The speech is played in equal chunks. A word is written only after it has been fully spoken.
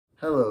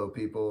Hello,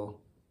 people.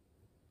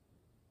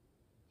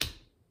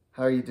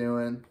 How are you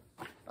doing?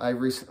 I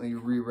recently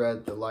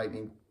reread The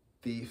Lightning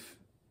Thief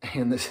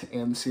and the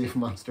Sea of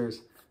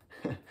Monsters,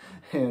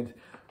 and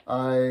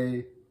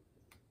I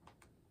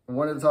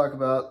wanted to talk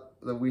about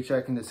the We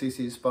Check into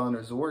CC's Spawn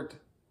Resort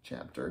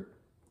chapter,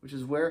 which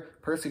is where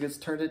Percy gets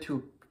turned into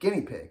a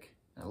guinea pig,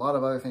 and a lot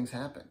of other things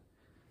happen.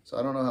 So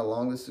I don't know how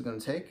long this is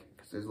going to take,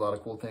 because there's a lot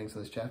of cool things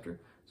in this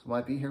chapter. So it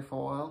might be here for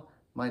a while,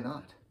 might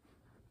not.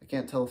 I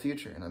can't tell the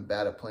future, and I'm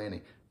bad at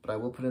planning, but I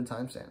will put in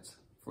timestamps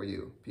for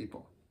you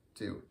people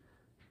to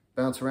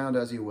bounce around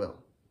as you will.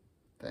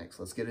 Thanks,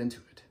 let's get into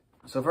it.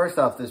 So first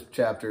off, this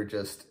chapter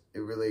it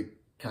really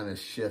kind of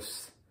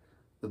shifts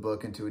the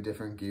book into a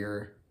different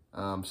gear.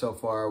 So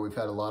far, we've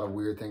had a lot of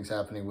weird things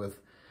happening with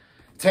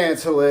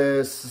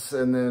Tantalus,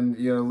 and then,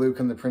 Luke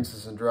and the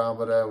Princess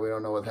Andromeda. We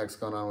don't know what the heck's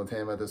going on with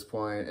him at this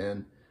point,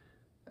 and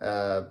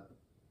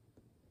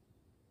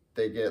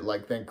they get,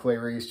 then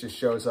Clarice just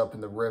shows up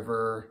in the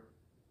river,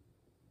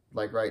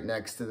 right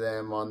next to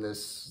them on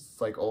this,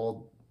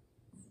 old,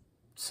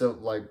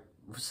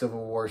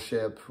 Civil War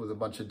ship with a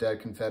bunch of dead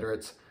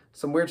Confederates.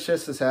 Some weird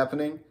shit is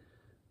happening.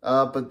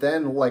 But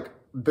then,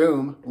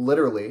 boom,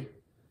 literally,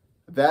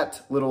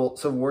 that little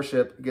Civil War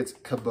ship gets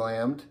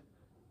kablammed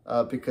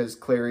because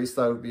Clarice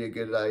thought it would be a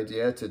good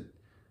idea to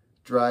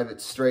drive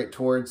it straight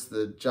towards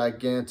the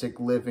gigantic,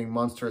 living,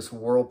 monstrous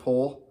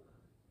whirlpool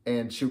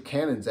and shoot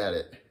cannons at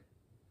it.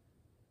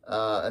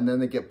 And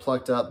then they get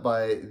plucked up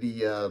by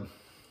the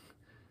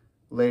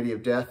Lady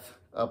of Death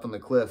up on the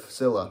cliff,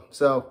 Hylla.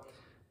 So,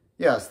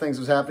 yes, things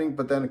was happening,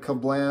 but then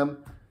kablam,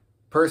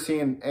 Percy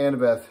and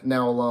Annabeth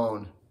now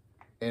alone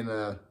in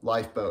a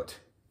lifeboat.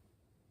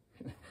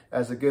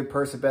 As a good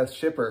Percabeth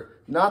shipper,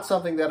 not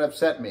something that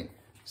upset me.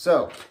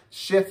 So,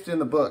 shift in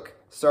the book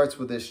starts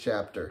with this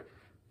chapter.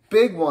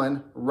 Big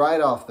one right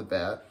off the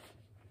bat.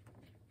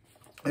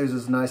 There's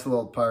this nice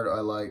little part I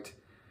liked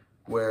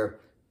where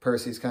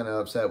Percy's kind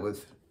of upset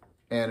with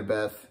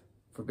Annabeth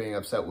for being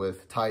upset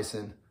with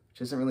Tyson,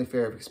 which isn't really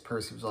fair because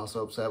Percy was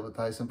also upset with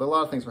Tyson, but a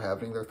lot of things were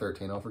happening. They're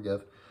 13, I'll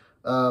forgive.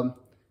 But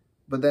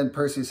then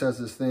Percy says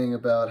this thing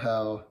about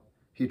how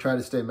he tried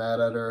to stay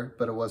mad at her,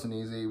 but it wasn't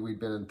easy. We'd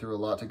been through a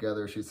lot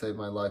together. She saved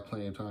my life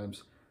plenty of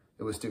times.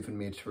 It was stupid of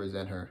me to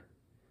resent her.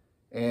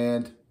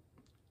 And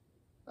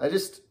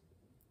it's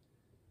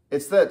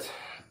that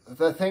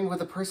thing with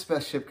the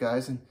Percabeth ship,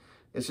 guys, and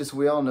it's just,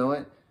 we all know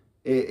it.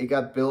 It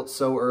got built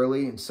so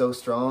early and so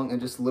strong, and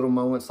just little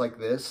moments like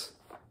this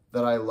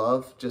that I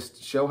love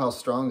just show how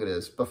strong it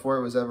is. Before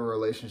it was ever a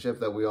relationship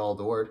that we all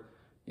adored,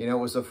 it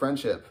was a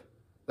friendship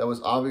that was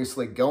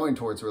obviously going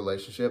towards a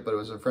relationship, but it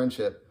was a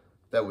friendship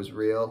that was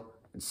real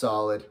and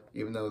solid,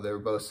 even though they were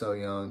both so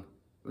young.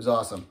 It was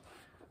awesome.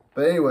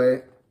 But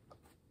anyway,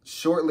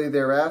 shortly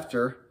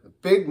thereafter, a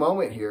big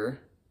moment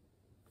here,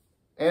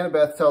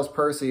 Annabeth tells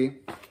Percy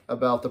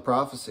about the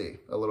prophecy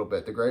a little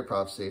bit, the Great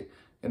Prophecy,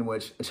 in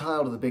which a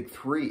child of the big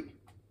three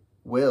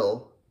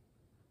will,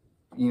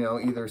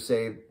 either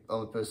save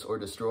Olympus or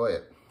destroy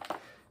it.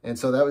 And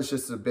so that was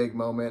just a big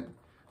moment.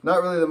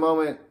 Not really the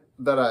moment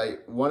that I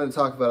wanted to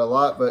talk about a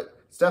lot, but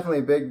it's definitely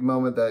a big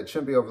moment that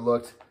shouldn't be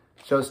overlooked.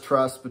 Shows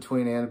trust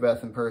between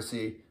Annabeth and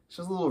Percy. She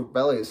was a little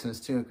rebellious in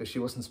his tune because she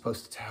wasn't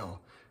supposed to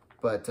tell.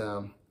 But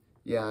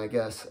yeah, I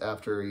guess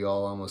after you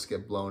all almost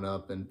get blown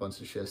up and a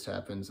bunch of shit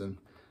happens and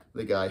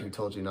the guy who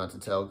told you not to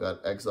tell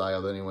got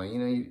exiled anyway,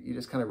 you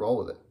just kind of roll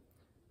with it.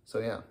 So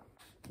yeah.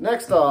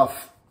 Next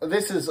off,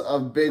 this is a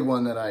big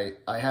one that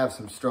I have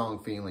some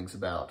strong feelings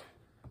about.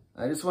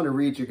 I just want to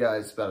read you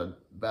guys about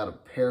a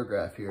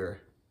paragraph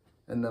here,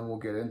 and then we'll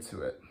get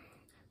into it.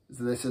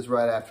 So this is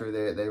right after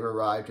they've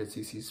arrived at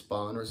CC's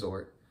Spawn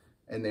Resort,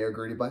 and they are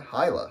greeted by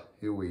Hylla,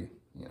 who we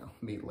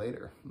meet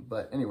later.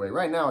 But anyway,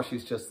 right now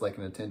she's just like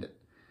an attendant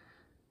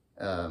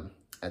at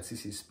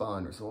CC's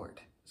Spawn Resort.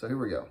 So here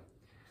we go.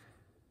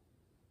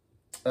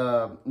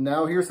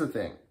 Now here's the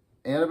thing.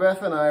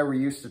 Annabeth and I were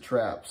used to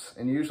traps,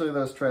 and usually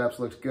those traps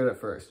looked good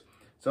at first.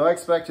 So I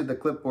expected the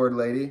clipboard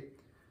lady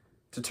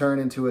to turn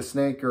into a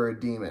snake or a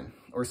demon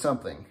or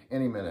something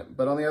any minute.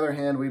 But on the other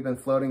hand, we've been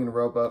floating in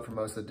Wrapup for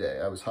most of the day.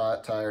 I was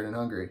hot, tired, and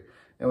hungry.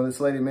 And when this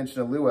lady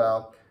mentioned a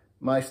luau,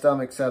 my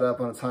stomach sat up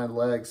on its hind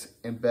legs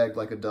and begged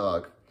like a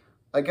dog.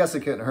 I guess it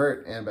couldn't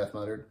hurt, Annabeth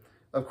muttered.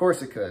 Of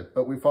course it could,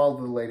 but we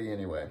followed the lady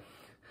anyway.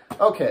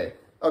 Okay,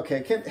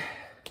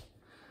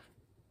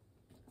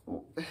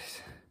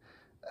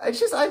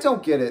 I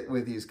don't get it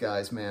with these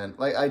guys, man.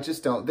 I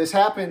just don't. This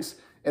happens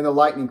in The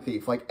Lightning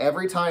Thief.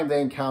 Every time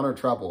they encounter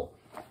trouble,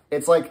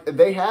 it's like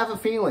they have a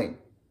feeling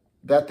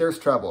that there's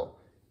trouble.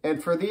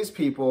 And for these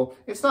people,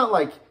 it's not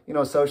like,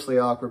 socially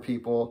awkward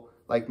people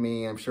like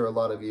me. I'm sure a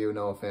lot of you,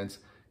 no offense.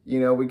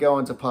 We go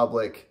into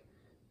public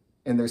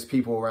and there's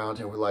people around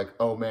and we're like,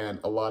 oh man,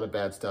 a lot of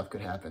bad stuff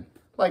could happen.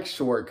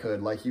 Sure it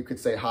could. You could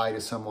say hi to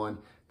someone,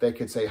 they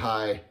could say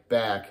hi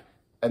back.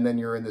 And then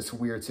you're in this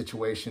weird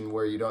situation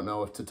where you don't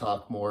know if to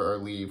talk more or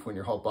leave when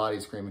your whole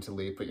body's screaming to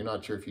leave, but you're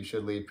not sure if you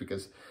should leave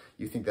because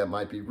you think that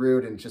might be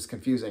rude and just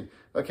confusing.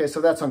 Okay, so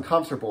that's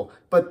uncomfortable.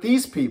 But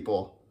these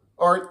people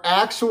are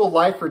actual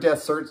life or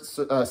death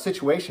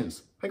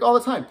situations, like all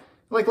the time.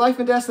 Like life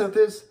and death,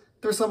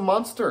 there's a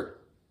monster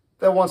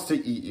that wants to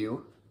eat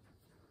you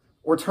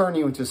or turn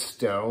you into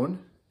stone.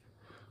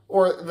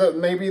 Or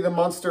maybe the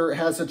monster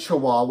has a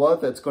chihuahua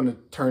that's going to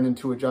turn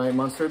into a giant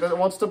monster that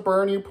wants to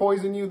burn you,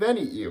 poison you, then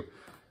eat you.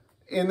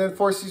 And then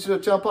force you to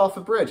jump off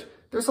a bridge.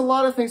 There's a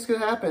lot of things could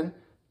happen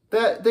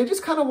that they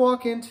just kind of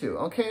walk into.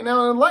 Okay,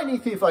 now a lightning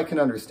thief I can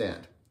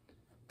understand.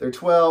 They're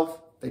 12,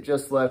 they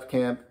just left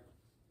camp.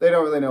 They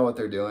don't really know what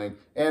they're doing.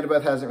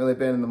 Annabeth hasn't really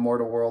been in the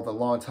mortal world a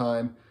long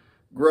time.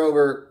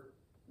 Grover,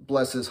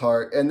 bless his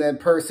heart. And then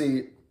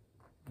Percy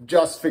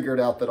just figured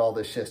out that all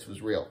this shit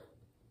was real.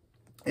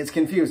 It's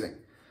confusing.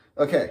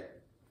 Okay,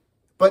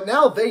 but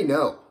now they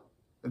know.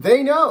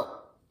 They know.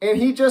 And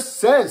he just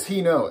says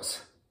he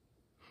knows.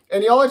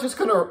 And y'all are just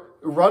going to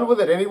run with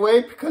it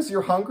anyway because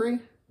you're hungry?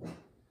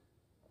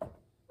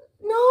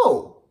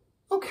 No.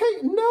 Okay,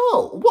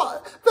 no.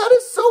 What? That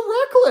is so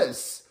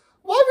reckless.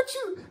 Why would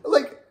you,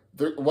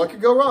 like, what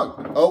could go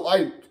wrong?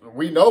 Oh,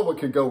 we know what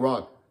could go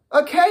wrong.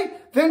 Okay,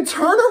 then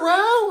turn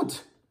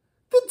around.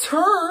 Then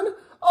turn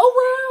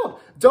around.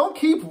 Don't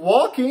keep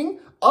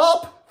walking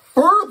up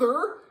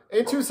further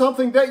into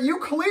something that you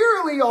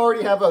clearly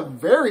already have a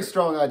very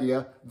strong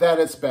idea that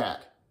it's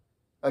bad.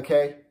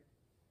 Okay?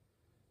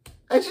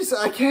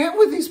 I can't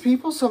with these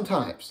people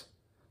sometimes.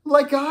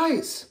 Like,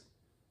 guys,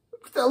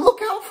 look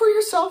out for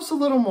yourselves a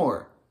little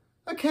more.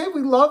 Okay,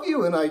 we love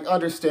you, and I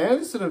understand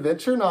it's an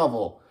adventure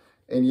novel.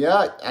 And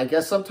yeah, I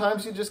guess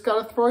sometimes you just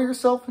gotta throw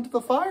yourself into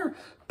the fire.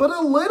 But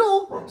a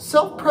little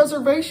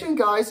self-preservation,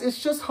 guys,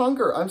 it's just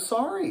hunger. I'm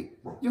sorry.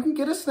 You can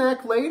get a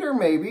snack later,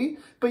 maybe.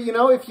 But, you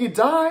know, if you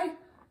die,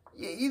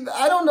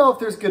 I don't know if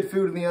there's good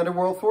food in the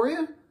underworld for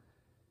you.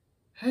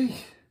 Hey.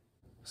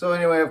 So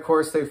anyway, of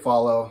course, they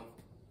follow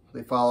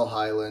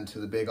Hylla to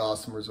the big,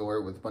 awesome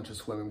resort with a bunch of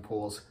swimming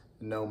pools.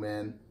 No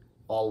men,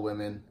 all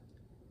women.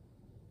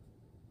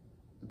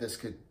 This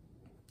could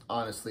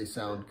honestly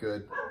sound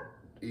good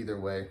either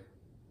way.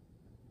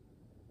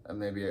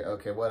 Maybe,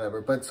 okay,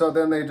 whatever. But so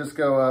then they just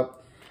go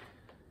up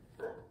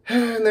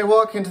and they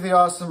walk into the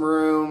awesome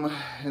room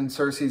and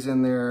Circe's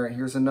in there.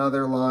 Here's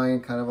another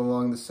line kind of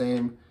along the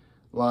same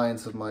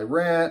lines of my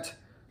rant.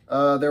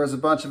 There was a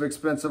bunch of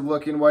expensive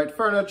looking white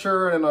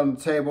furniture, and on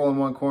the table in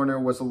one corner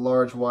was a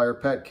large wire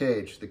pet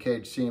cage. The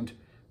cage seemed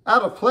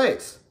out of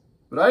place,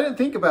 but I didn't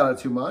think about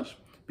it too much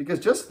because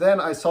just then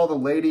I saw the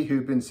lady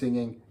who'd been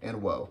singing,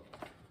 and whoa.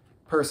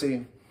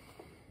 Percy.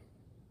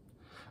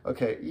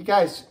 Okay, you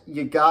guys,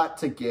 you got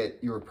to get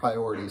your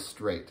priorities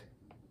straight.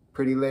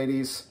 Pretty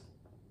ladies,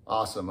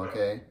 awesome,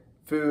 okay?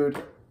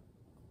 Food,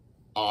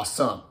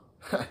 awesome.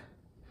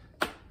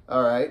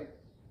 All right.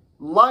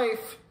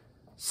 Life,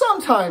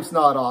 sometimes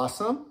not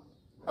awesome.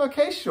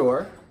 Okay,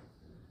 sure.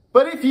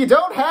 But if you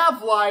don't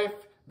have life,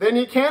 then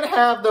you can't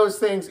have those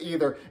things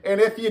either.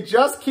 And if you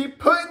just keep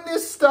putting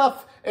this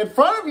stuff in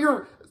front of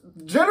your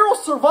general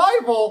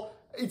survival,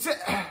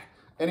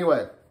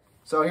 anyway,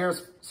 so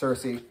here's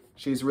Circe.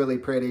 She's really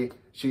pretty.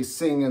 She's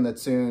singing the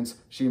tunes.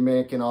 She's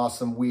making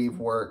awesome weave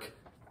work.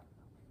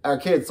 Our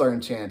kids are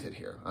enchanted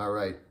here, all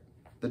right?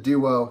 The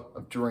duo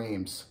of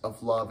dreams,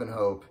 of love and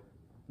hope.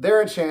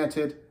 They're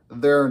enchanted.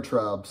 They're in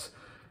trubs.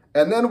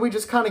 And then we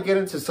just kind of get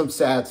into some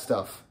sad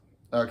stuff,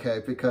 okay?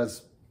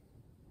 Because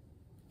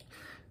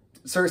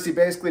Circe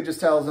basically just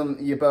tells them,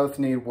 you both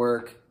need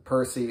work.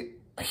 Percy,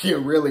 you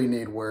really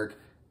need work.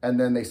 And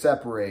then they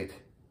separate.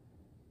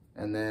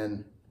 And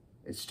then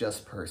it's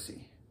just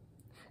Percy.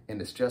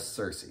 And it's just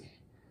Circe.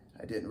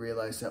 I didn't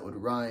realize that would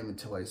rhyme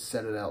until I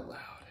said it out loud.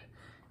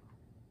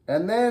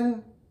 And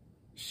then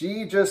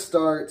she just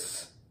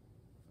starts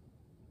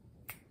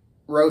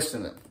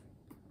roasting him.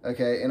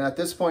 Okay, and at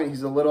this point,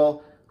 he's a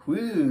little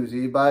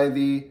woozy by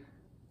the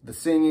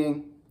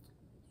singing.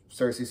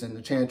 Circe's an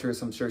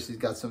enchantress. I'm sure she's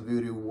got some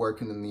voodoo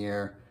working in the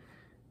air.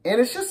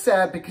 And it's just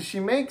sad because she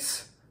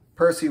makes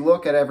Percy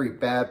look at every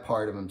bad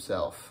part of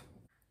himself.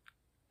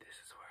 This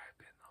is where I've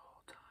been the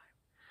whole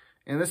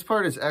time. And this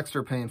part is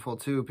extra painful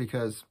too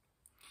because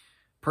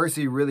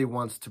Percy really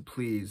wants to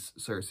please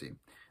Circe.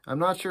 I'm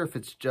not sure if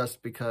it's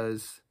just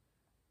because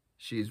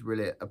she's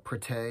really a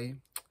pretty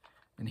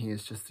and he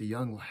is just a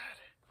young lad.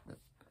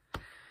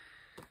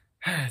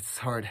 It's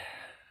hard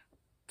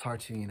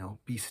to, you know,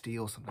 be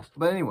steel sometimes.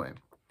 But anyway,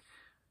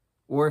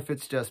 or if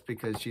it's just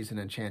because she's an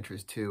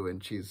enchantress too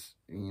and she's,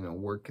 you know,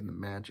 working the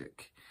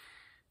magic.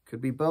 Could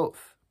be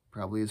both.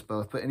 Probably is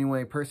both. But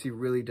anyway, Percy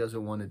really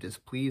doesn't want to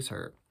displease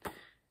her.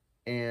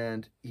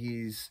 And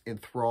he's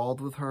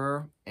enthralled with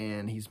her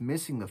and he's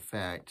missing the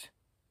fact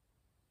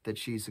that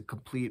she's a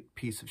complete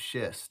piece of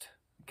schist.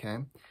 Okay?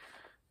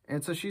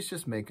 And so she's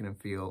just making him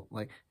feel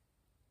like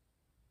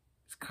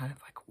it's kind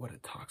of like what a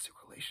toxic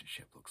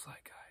relationship looks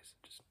like, guys.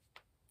 Just,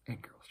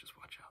 and girls, just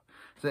watch out.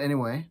 So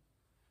anyway,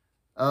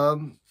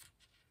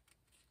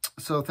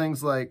 so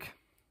things like,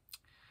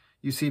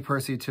 you see,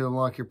 Percy, to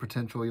unlock your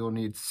potential, you'll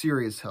need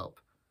serious help.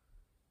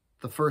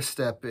 The first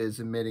step is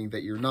admitting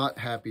that you're not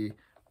happy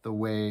the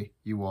way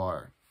you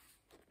are.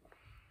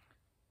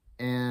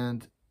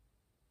 And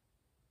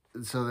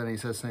so then he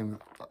says something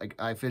like,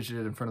 I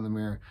fidgeted in front of the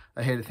mirror.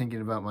 I hated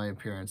thinking about my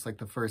appearance, like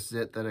the first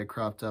zit that I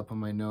cropped up on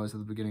my nose at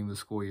the beginning of the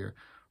school year,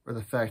 or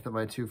the fact that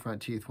my 2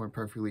 front teeth weren't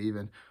perfectly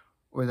even,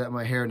 or that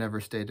my hair never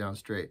stayed down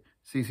straight.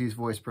 Cece's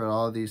voice brought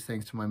all of these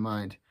things to my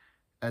mind,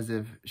 as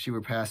if she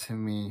were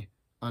passing me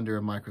under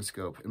a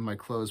microscope, and my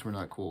clothes were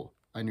not cool.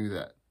 I knew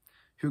that.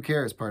 Who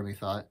cares, part of me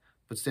thought,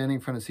 but standing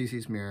in front of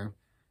Cece's mirror,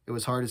 it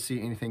was hard to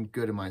see anything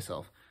good in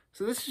myself.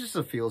 So this is just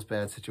a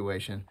feels-bad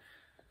situation,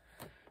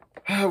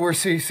 where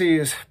Cece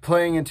is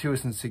playing into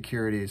his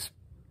insecurities.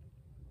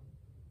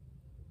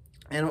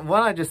 And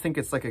one, I just think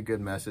it's like a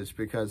good message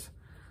because,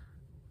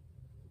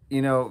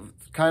 you know,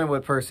 kind of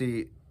what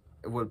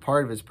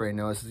part of his brain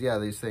knows is, yeah,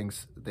 these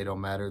things, they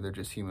don't matter. They're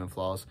just human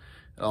flaws.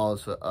 All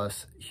of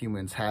us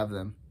humans have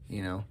them,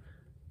 you know.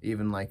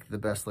 Even like the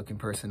best looking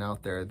person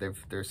out there,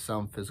 there's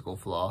some physical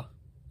flaw,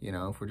 you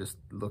know, if we're just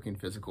looking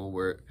physical,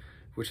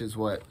 which is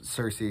what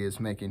Circe is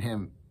making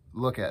him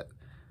look at.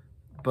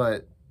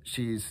 But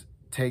she's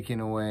taking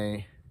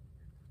away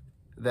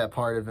that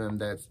part of him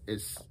that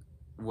is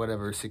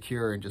whatever,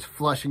 secure, and just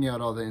flushing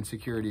out all the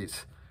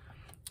insecurities,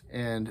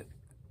 and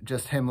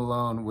just him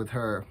alone with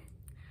her.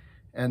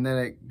 And then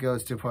it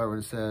goes to a part where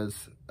it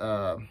says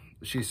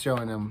she's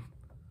showing him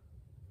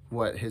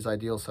what his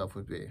ideal self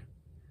would be.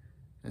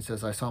 It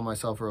says, I saw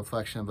myself a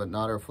reflection, but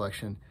not a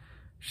reflection.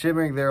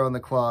 Shimmering there on the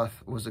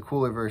cloth was a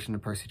cooler version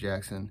of Percy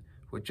Jackson,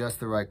 with just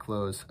the right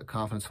clothes, a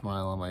confident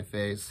smile on my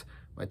face.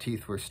 My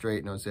teeth were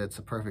straight, no zits,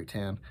 a perfect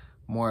tan,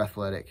 more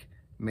athletic,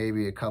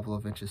 maybe a couple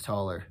of inches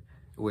taller.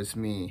 It was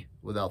me,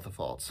 without the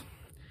faults.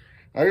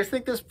 I just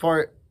think this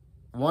part,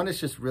 one, is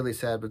just really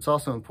sad, but it's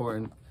also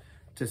important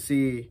to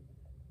see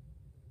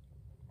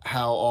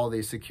how all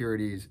these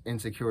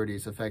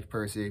insecurities affect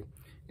Percy,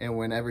 and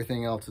when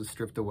everything else is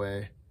stripped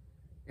away,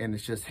 and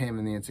it's just him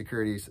and the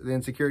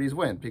insecurities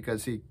win,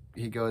 because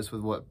he goes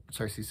with what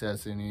Circe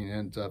says, and he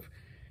ends up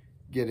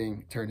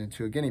getting turned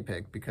into a guinea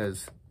pig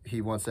because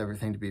he wants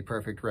everything to be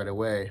perfect right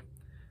away,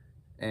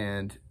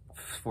 and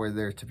for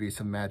there to be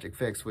some magic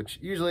fix, which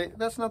usually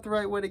that's not the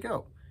right way to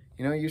go.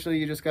 You know, usually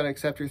you just got to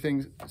accept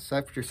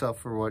yourself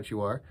for what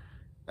you are,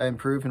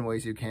 improve in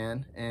ways you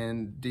can,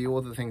 and deal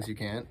with the things you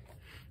can't,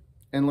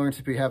 and learn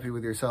to be happy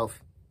with yourself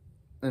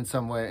in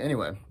some way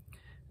anyway.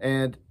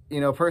 And,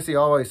 you know, Percy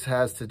always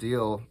has to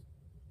deal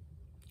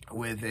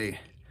with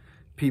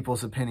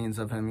people's opinions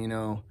of him, you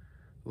know,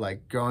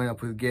 like growing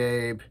up with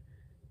Gabe,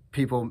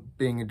 people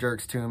being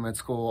jerks to him at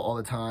school all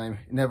the time.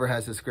 He never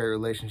has this great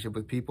relationship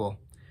with people.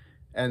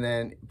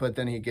 But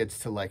then he gets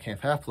to like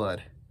Camp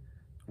Half-Blood,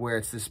 where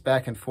it's this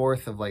back and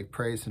forth of like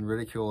praise and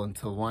ridicule.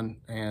 Until one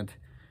hand,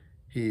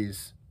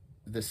 he's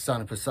the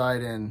son of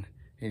Poseidon,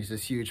 he's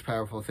this huge,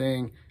 powerful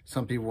thing.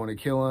 Some people want to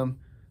kill him.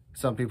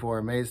 Some people are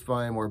amazed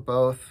by him, or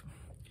both.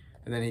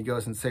 And then he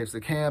goes and saves the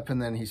camp,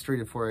 and then he's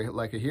treated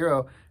like a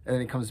hero. And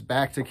then he comes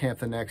back to camp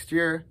the next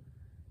year,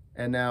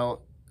 and now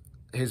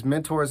his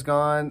mentor is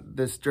gone.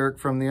 This jerk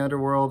from the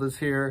underworld is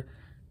here.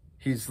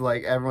 He's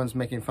like, everyone's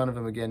making fun of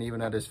him again,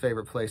 even at his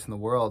favorite place in the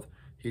world.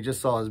 He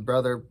just saw his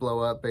brother blow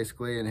up,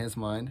 basically, in his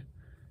mind.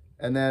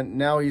 And then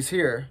now he's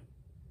here,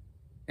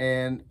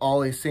 and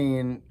all he's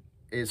seeing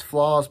is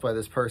flaws by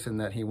this person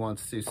that he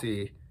wants to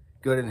see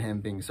good in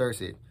him, being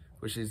Circe,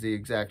 which is the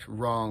exact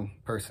wrong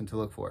person to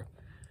look for.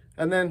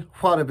 And then,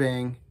 wada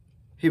bang,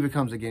 he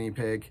becomes a guinea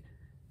pig,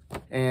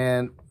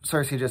 and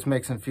Circe just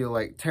makes him feel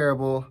like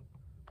terrible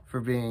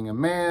for being a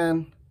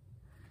man,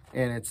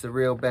 and it's a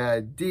real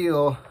bad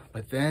deal.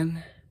 But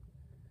then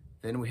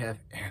we have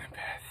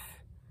Annabeth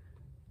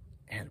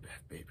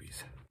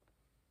babies.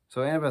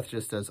 So Annabeth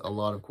just does a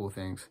lot of cool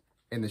things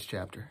in this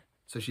chapter.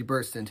 So she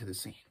bursts into the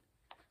scene.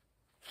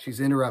 She's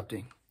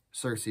interrupting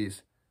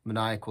Circe's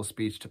maniacal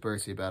speech to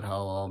Percy about how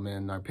all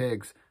men are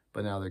pigs,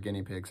 but now they're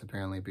guinea pigs,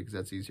 apparently, because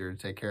that's easier to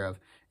take care of.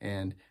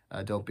 And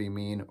don't be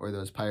mean, or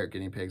those pirate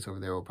guinea pigs over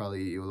there will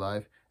probably eat you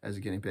alive as a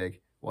guinea pig,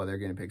 while they're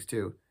guinea pigs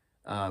too.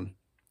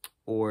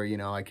 Or, you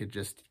know, I could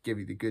just give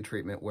you the good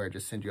treatment where I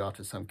just send you off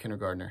to some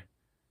kindergartner.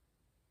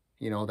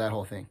 You know, that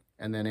whole thing.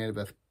 And then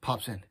Annabeth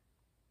pops in.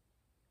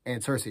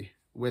 And Circe,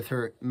 with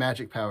her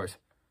magic powers,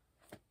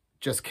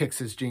 just kicks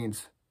his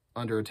jeans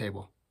under a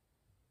table.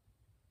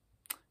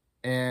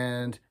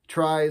 And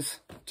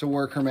tries to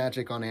work her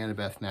magic on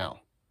Annabeth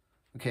now.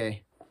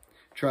 Okay?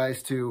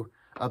 Tries to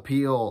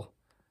appeal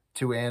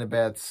to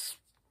Annabeth's...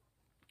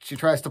 She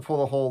tries to pull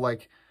the whole,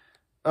 like,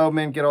 oh,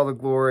 men get all the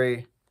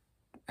glory,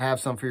 have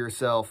some for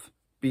yourself,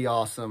 be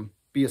awesome,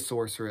 be a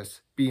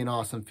sorceress, be an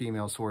awesome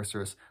female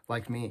sorceress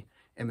like me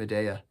and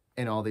Medea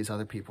and all these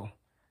other people.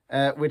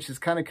 Which is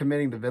kind of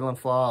committing the villain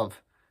flaw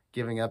of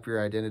giving up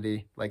your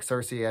identity. Like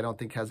Circe, I don't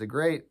think has a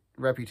great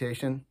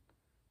reputation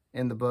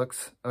in the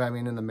books,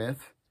 in the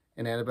myth,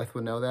 and Annabeth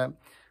would know that.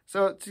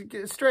 So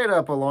it's straight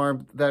up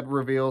alarm that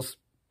reveals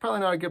probably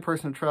not a good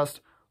person to trust.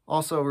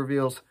 Also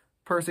reveals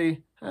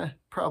Percy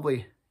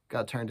probably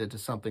got turned into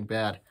something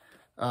bad.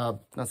 Not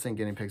saying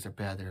guinea pigs are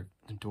bad, they're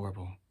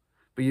adorable.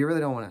 But you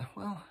really don't want to,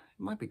 well,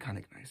 it might be kind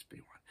of nice to be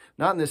one.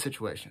 Not in this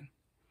situation.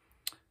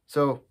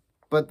 So,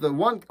 but the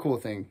one cool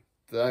thing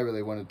that I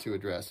really wanted to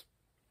address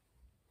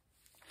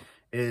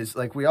is,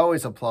 like, we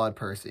always applaud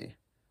Percy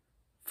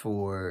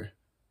for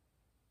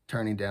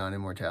turning down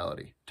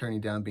immortality,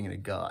 turning down being a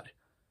god,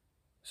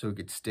 so he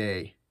could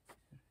stay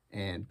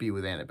and be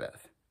with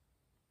Annabeth.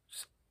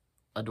 Just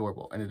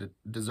adorable, and it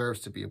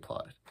deserves to be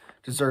applauded,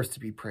 deserves to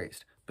be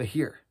praised. But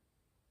here,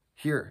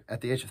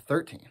 at the age of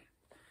 13,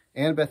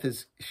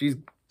 Annabeth she's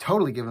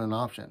totally given an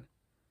option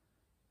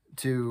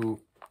to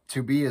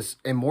be an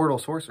immortal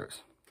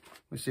sorceress.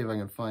 Let me see if I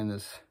can find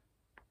this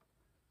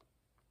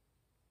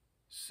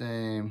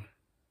same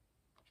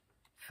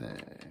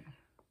thing.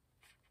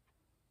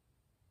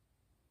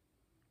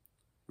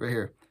 Right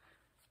here.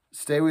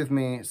 Stay with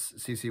me,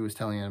 Cece was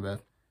telling Annabeth.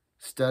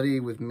 Study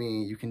with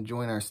me. You can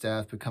join our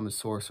staff, become a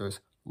sorceress,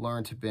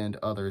 learn to bend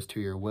others to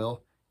your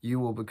will. You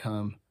will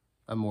become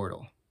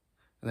immortal.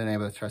 And then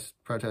Annabeth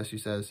protests. She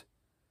says,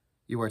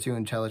 you are too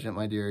intelligent,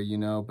 my dear. You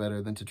know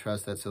better than to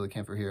trust that silly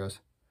camp for heroes.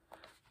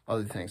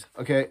 Other things.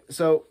 Okay,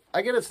 so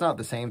I get it's not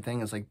the same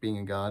thing as like being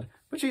a god,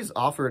 but she's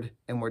offered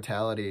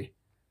immortality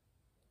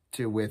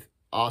with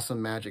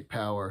awesome magic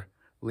power,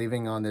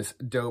 living on this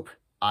dope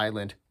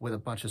island with a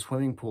bunch of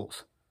swimming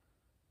pools.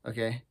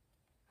 Okay,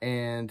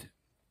 and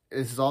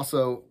this is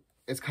also,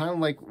 it's kind of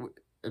like,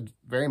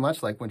 very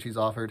much like when she's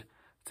offered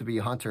to be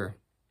a hunter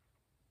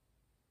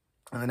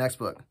in the next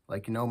book.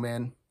 Like, no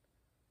man,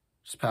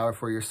 just power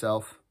for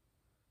yourself,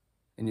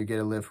 and you get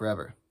to live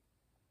forever.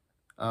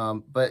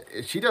 But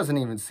she doesn't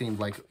even seem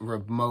like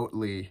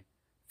remotely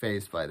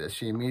fazed by this.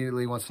 She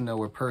immediately wants to know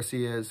where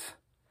Percy is,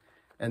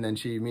 and then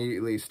she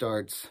immediately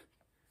starts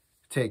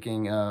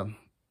taking,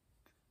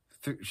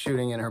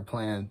 shooting in her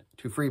plan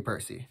to free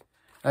Percy.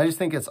 I just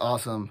think it's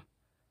awesome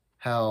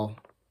how,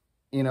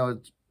 you know,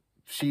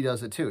 she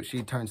does it too.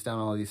 She turns down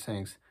all these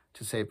things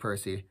to save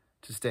Percy,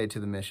 to stay to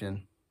the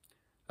mission,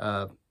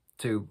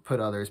 to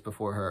put others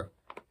before her.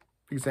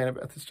 Because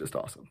Annabeth is just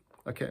awesome.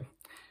 Okay.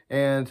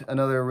 And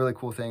another really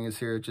cool thing is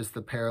here, just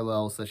the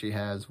parallels that she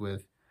has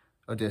with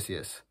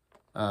Odysseus.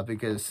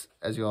 Because,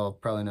 as you all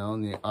probably know,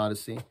 in the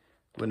Odyssey,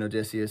 when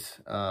Odysseus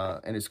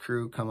and his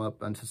crew come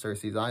up onto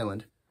Circe's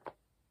island,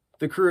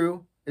 the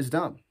crew is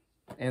dumb,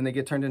 and they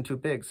get turned into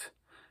pigs.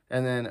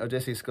 And then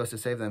Odysseus goes to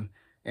save them,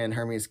 and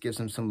Hermes gives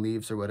him some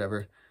leaves or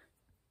whatever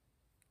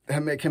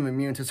that make him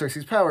immune to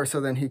Circe's power, so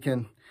then he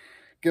can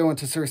go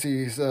into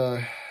Circe's,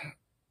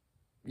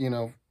 you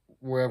know,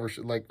 wherever,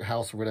 like,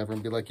 house or whatever,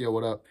 and be like, yo,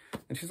 what up?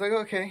 And she's like,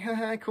 okay,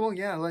 cool,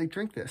 yeah, like,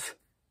 drink this.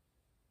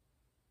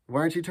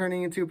 Why aren't you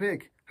turning into a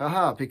pig?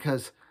 Haha,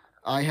 because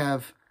I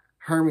have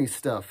Hermes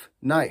stuff.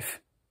 Knife.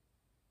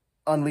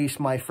 Unleash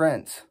my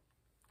friends.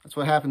 That's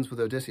what happens with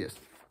Odysseus.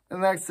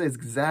 And that's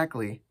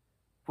exactly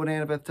what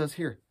Annabeth does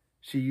here.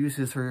 She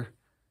uses her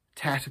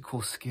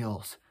tactical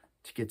skills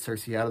to get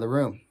Circe out of the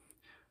room.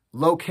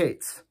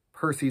 Locates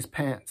Percy's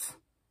pants.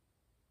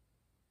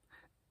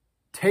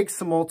 Takes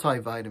the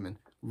multivitamin.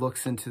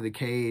 Looks into the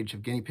cage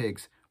of guinea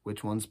pigs.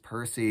 Which one's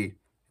Percy?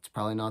 It's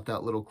probably not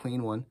that little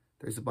clean one.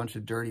 There's a bunch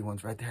of dirty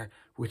ones right there.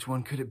 Which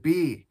one could it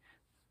be?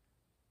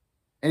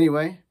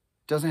 Anyway,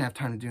 doesn't have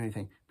time to do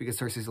anything because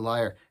Circe's a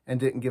liar and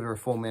didn't give her a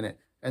full minute.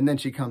 And then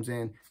she comes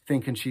in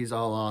thinking she's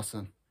all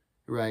awesome,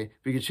 right?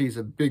 Because she's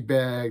a big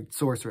bag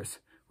sorceress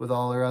with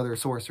all her other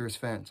sorceress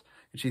friends.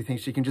 And she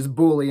thinks she can just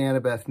bully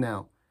Annabeth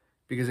now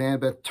because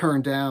Annabeth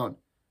turned down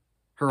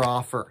her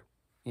offer,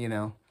 you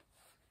know.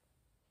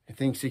 I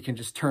think she can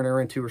just turn her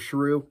into a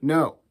shrew.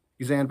 No,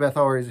 because Annabeth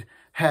already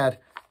had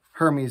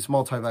Hermes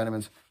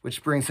multivitamins,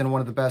 which brings in one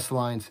of the best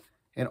lines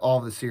in all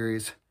of the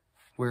series.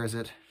 Where is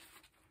it?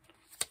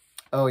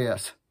 Oh,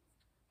 yes.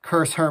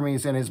 Curse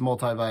Hermes and his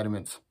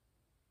multivitamins.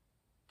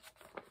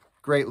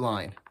 Great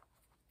line.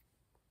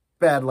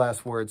 Bad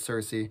last word,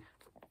 Circe.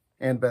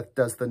 Annabeth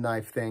does the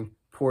knife thing,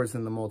 pours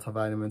in the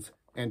multivitamins,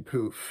 and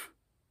poof.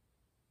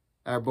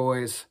 Our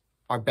boys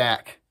are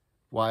back.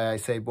 Why I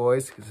say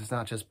boys? Because it's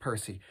not just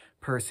Percy.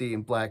 Percy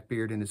and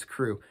Blackbeard and his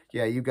crew.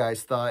 Yeah, you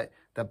guys thought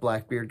that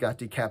Blackbeard got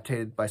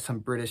decapitated by some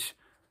British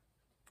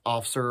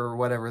officer or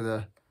whatever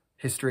the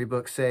history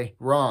books say.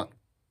 Wrong.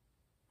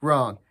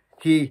 Wrong.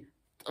 He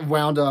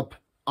wound up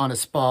on a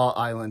spa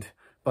island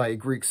by a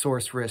Greek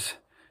sorceress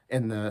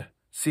in the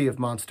Sea of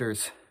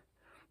Monsters,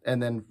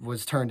 and then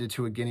was turned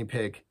into a guinea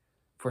pig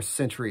for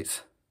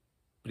centuries.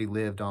 But he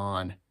lived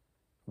on,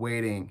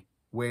 waiting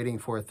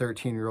for a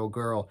 13-year-old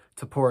girl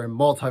to pour in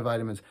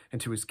multivitamins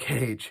into his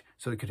cage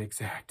so he could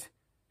exact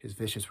his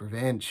vicious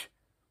revenge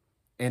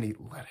and eat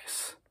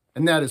lettuce.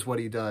 And that is what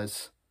he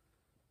does.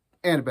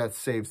 Annabeth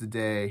saves the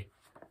day.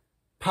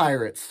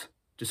 Pirates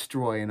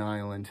destroy an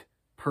island.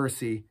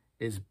 Percy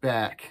is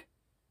back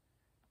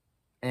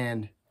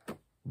and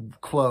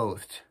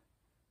clothed.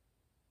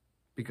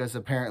 Because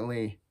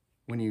apparently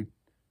when you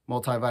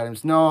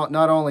multivitamins,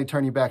 not only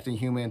turn you back to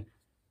human,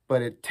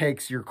 but it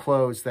takes your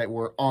clothes that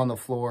were on the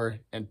floor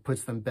and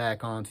puts them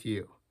back onto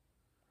you.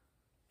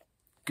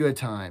 Good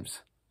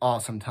times,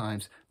 awesome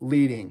times,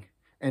 leading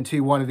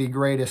into one of the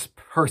greatest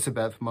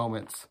Percabeth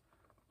moments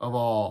of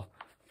all.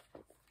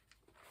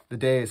 The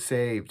day is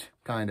saved,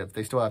 kind of.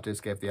 They still have to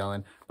escape the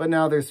island, but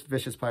now there's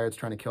vicious pirates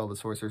trying to kill the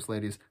sorceress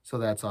ladies, so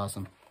that's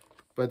awesome.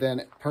 But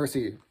then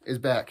Percy is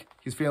back.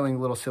 He's feeling a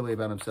little silly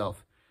about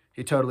himself.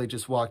 He totally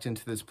just walked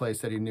into this place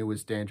that he knew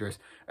was dangerous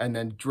and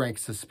then drank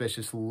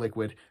suspicious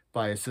liquid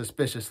by a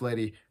suspicious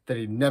lady that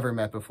he'd never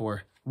met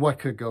before. What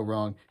could go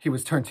wrong? He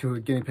was turned to a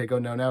guinea pig. Oh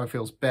no, now he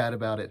feels bad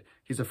about it.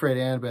 He's afraid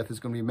Annabeth is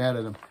going to be mad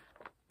at him.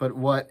 But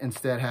what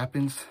instead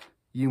happens,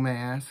 you may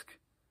ask?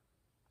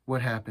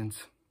 What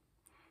happens?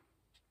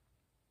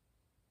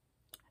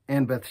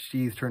 Annabeth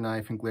sheathed her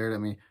knife and glared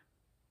at me.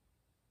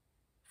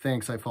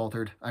 Thanks, I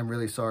faltered. I'm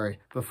really sorry.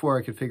 Before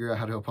I could figure out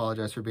how to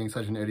apologize for being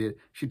such an idiot,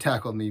 she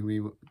tackled me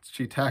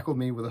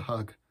with a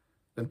hug,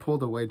 then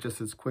pulled away just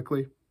as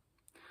quickly.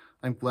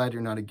 I'm glad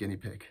you're not a guinea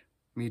pig.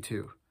 Me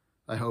too.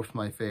 I hoped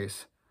my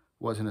face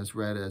wasn't as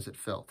red as it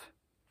felt.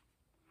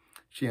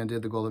 She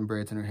undid the golden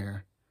braids in her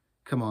hair.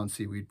 Come on,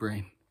 seaweed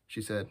brain,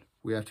 she said.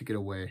 We have to get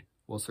away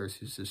while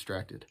Circe is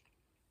distracted.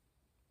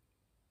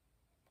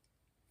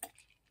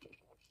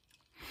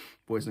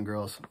 Boys and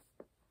girls,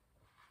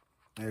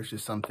 there's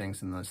just some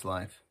things in this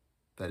life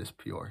that is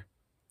pure.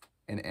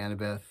 And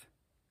Annabeth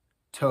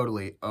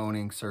totally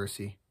owning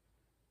Circe.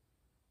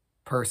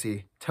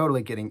 Percy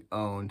totally getting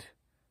owned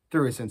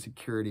through his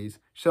insecurities,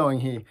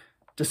 showing he,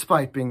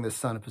 despite being the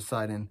son of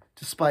Poseidon,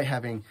 despite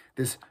having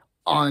this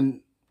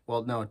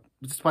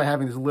despite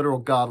having this literal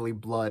godly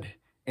blood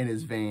in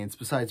his veins,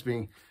 besides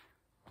being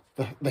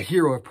the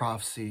hero of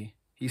prophecy,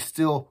 he's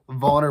still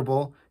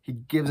vulnerable. He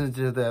gives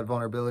into that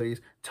vulnerability.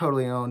 He's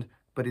totally owned,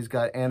 but he's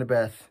got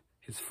Annabeth,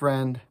 his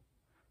friend,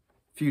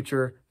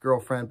 future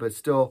girlfriend, but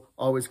still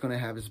always going to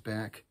have his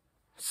back.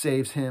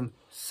 Saves him,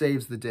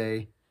 saves the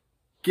day,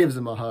 gives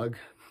him a hug.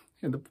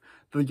 And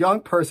the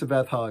young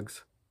Percabeth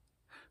hugs,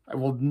 I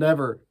will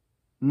never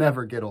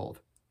get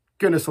old.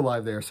 Goodness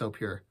alive, they are so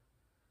pure.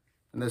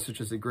 And this is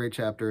just a great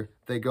chapter.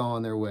 They go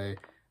on their way,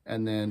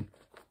 and then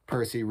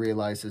Percy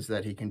realizes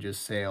that he can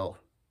just sail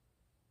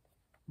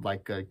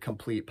like a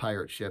complete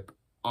pirate ship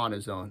on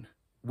his own,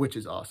 which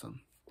is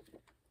awesome.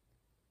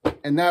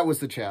 And that was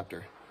the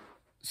chapter.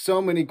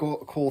 So many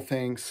cool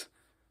things.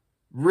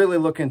 Really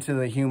look into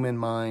the human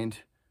mind.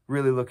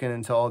 Really looking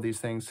into all these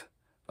things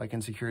like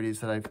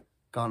insecurities that I've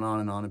gone on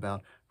and on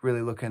about.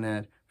 Really looking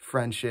at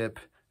friendship,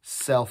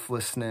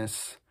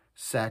 selflessness,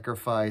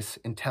 sacrifice,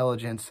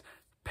 intelligence,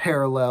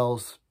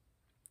 parallels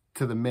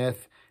to the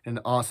myth in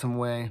an awesome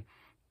way.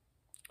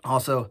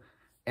 Also,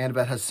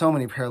 Annabeth has so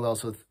many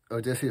parallels with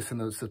Odysseus in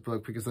this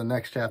book, because the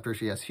next chapter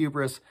she has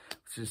hubris,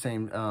 which is the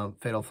same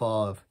fatal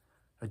flaw of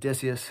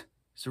Odysseus.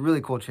 It's a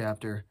really cool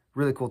chapter,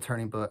 really cool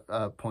turning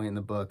point in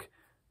the book,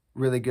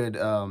 really good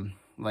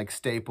like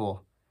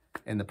staple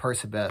in the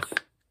Percabeth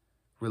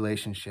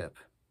relationship,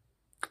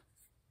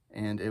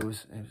 and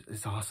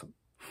it's awesome.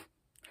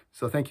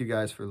 So thank you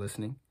guys for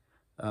listening.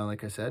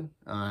 Like I said,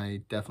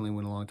 I definitely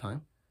went a long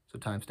time, so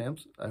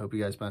timestamps. I hope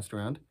you guys bounced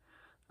around,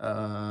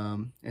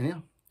 and yeah,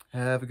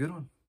 have a good one.